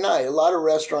Saturday night. A lot of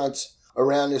restaurants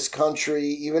around this country,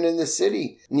 even in the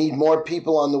city, need more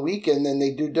people on the weekend than they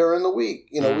do during the week.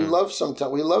 We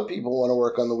love people who want to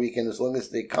work on the weekend as long as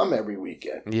they come every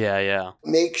weekend. Yeah.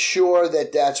 Make sure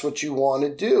that that's what you want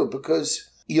to do, because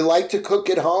you like to cook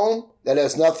at home. That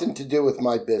has nothing to do with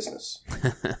my business.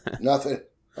 Nothing.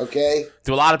 Okay?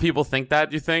 Do a lot of people think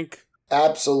that, you think?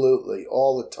 Absolutely.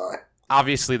 All the time.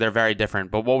 Obviously, they're very different,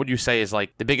 but what would you say is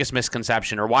like the biggest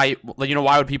misconception, or why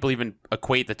would people even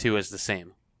equate the two as the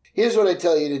same? Here's what I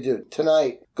tell you to do.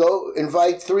 Tonight, go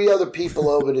invite 3 other people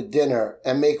over to dinner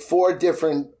and make 4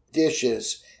 different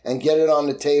dishes and get it on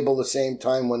the table the same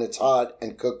time when it's hot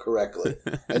and cooked correctly.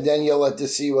 And then you'll have to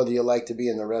see whether you like to be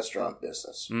in the restaurant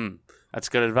business. That's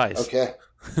good advice. Okay.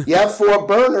 You have 4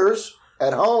 burners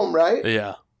at home, right?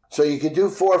 Yeah. So you can do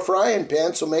 4 frying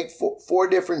pans, so make 4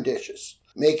 different dishes.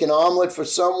 Make an omelet for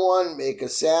someone, make a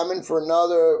salmon for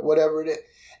another, whatever it is.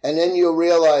 And then you'll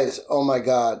realize, oh my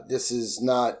God, this is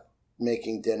not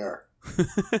making dinner.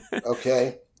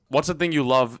 Okay? What's the thing you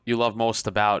love most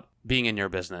about being in your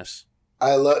business?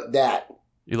 I love that.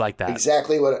 You like that?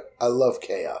 Exactly what I love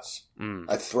chaos.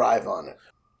 I thrive on it.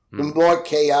 The more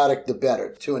chaotic, the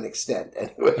better, to an extent.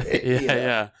 Anyway.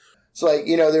 Yeah. It's like,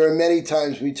 there are many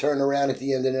times we turn around at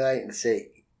the end of the night and say,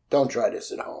 don't try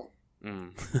this at home.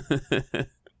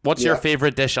 What's your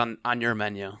favorite dish on your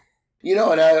menu?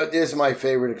 This is my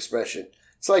favorite expression.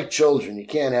 It's like children. You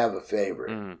can't have a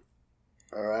favorite.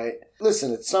 All right?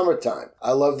 Listen, it's summertime.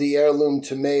 I love the heirloom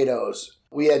tomatoes.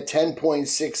 We had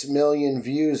 10.6 million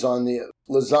views on the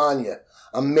lasagna.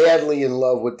 I'm madly in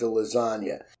love with the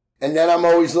lasagna. And then I'm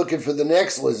always looking for the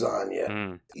next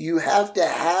lasagna. You have to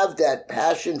have that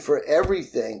passion for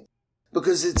everything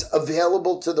because it's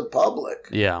available to the public.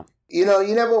 Yeah. You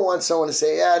never want someone to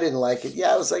say, I didn't like it.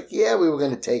 Yeah, I was like, we were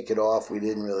going to take it off. We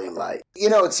didn't really like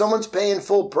it. It's someone's paying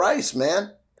full price,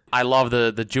 man. I love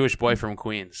the Jewish boy from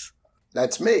Queens.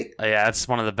 That's me. Yeah, that's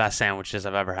one of the best sandwiches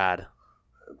I've ever had.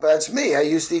 That's me. I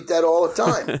used to eat that all the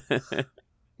time.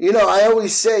 I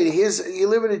always say, you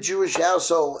live in a Jewish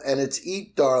household and it's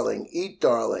eat, darling.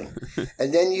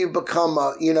 And then you become,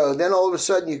 then all of a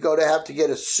sudden you go to have to get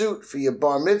a suit for your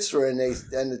bar mitzvah and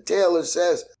the tailor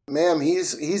says, ma'am,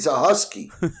 he's a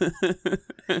husky.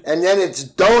 And then it's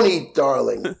don't eat,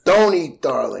 darling.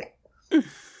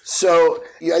 So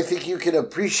I think you can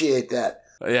appreciate that.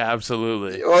 Yeah,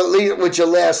 absolutely. Or at least with your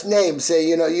last name, say,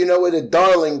 you know where the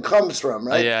darling comes from,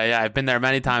 right? Yeah. I've been there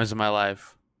many times in my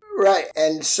life. Right.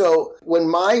 And so when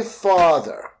my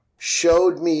father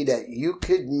showed me that you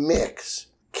could mix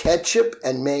ketchup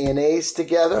and mayonnaise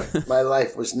together, my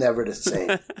life was never the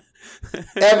same.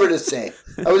 Ever the same.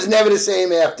 I was never the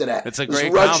same after that. It's a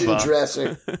great Russian combo.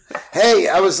 dressing. Hey,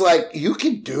 I was like, you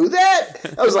can do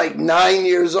that? I was like 9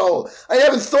 years old. I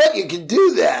never thought you could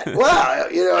do that. Wow.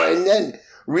 And then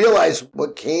realized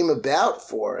what came about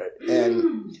for it.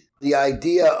 And the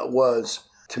idea was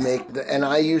to make and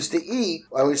I used to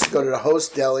go to the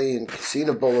Host Deli in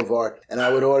Casino Boulevard, and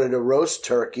I would order the roast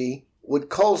turkey with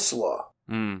coleslaw.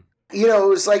 It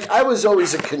was like I was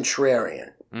always a contrarian.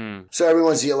 So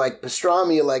everyone's, you like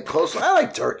pastrami, you like coleslaw. I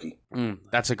like turkey.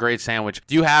 That's a great sandwich.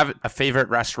 Do you have a favorite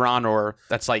restaurant or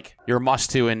that's like your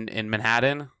must-to in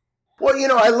Manhattan? Well,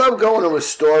 I love going to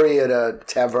Astoria at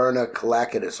Taverna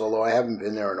Calacatus, although I haven't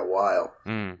been there in a while.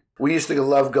 We used to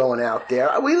love going out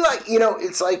there. We like,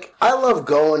 it's like, I love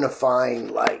going to find,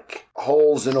 like,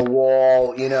 holes in a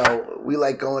wall. We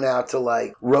like going out to,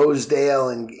 like, Rosedale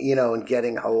and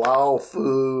getting halal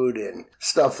food and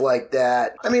stuff like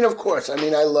that. I mean, of course, I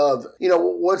love,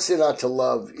 what's there not to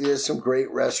love? There's some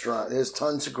great restaurants. There's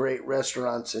tons of great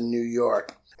restaurants in New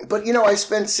York. But, I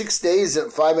spent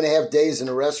 5.5 days in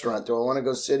a restaurant. Do I want to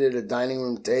go sit at a dining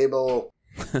room table,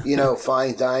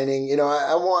 fine dining?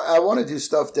 I want to do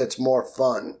stuff that's more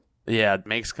fun. Yeah, it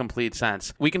makes complete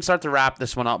sense. We can start to wrap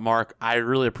this one up, Mark. I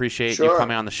really appreciate you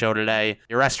coming on the show today.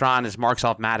 Your restaurant is Mark's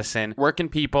Off Madison. Where can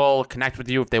people connect with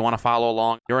you if they want to follow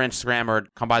along your Instagram or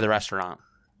come by the restaurant?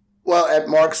 Well, at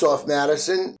Mark's Off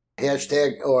Madison,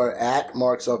 hashtag or at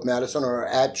Mark's Off Madison or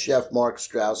at Chef Mark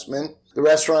Strausman. The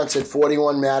restaurant's at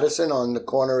 41 Madison on the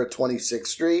corner of 26th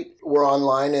Street. We're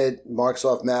online at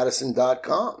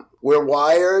marksoffmadison.com. We're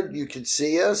wired. You can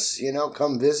see us,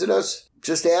 come visit us.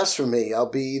 Just ask for me.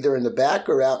 I'll be either in the back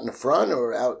or out in the front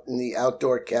or out in the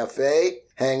outdoor cafe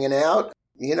hanging out.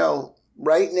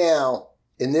 Right now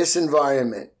in this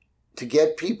environment, to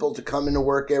get people to come into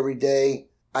work every day,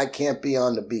 I can't be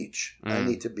on the beach. I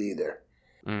need to be there.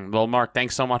 Well, Mark,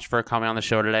 thanks so much for coming on the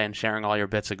show today and sharing all your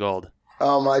bits of gold.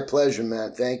 Oh, my pleasure,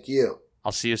 man. Thank you.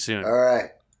 I'll see you soon. All right.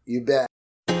 You bet.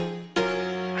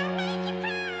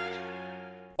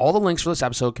 All the links for this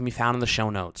episode can be found in the show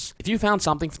notes. If you found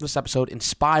something from this episode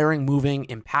inspiring, moving,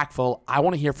 impactful, I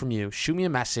want to hear from you. Shoot me a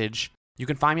message. You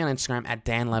can find me on Instagram at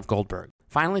DanLevGoldberg.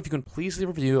 Finally, if you can please leave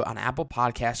a review on Apple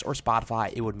Podcasts or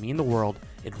Spotify, it would mean the world.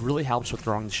 It really helps with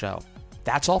growing the show.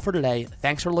 That's all for today.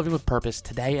 Thanks for living with purpose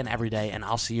today and every day, and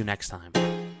I'll see you next time.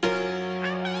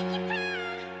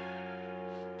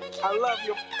 I love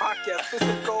your podcast. This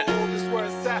is gold. This is where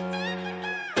it's at.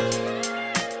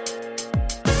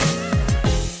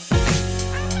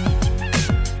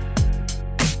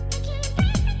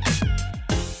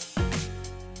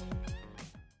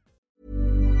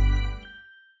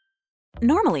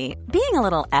 Normally, being a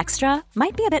little extra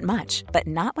might be a bit much, but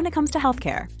not when it comes to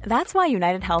healthcare. That's why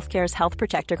United Healthcare's Health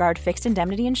Protector Guard fixed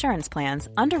indemnity insurance plans,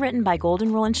 underwritten by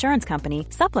Golden Rule Insurance Company,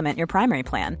 supplement your primary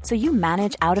plan so you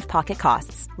manage out-of-pocket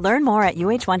costs. Learn more at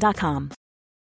UH1.com.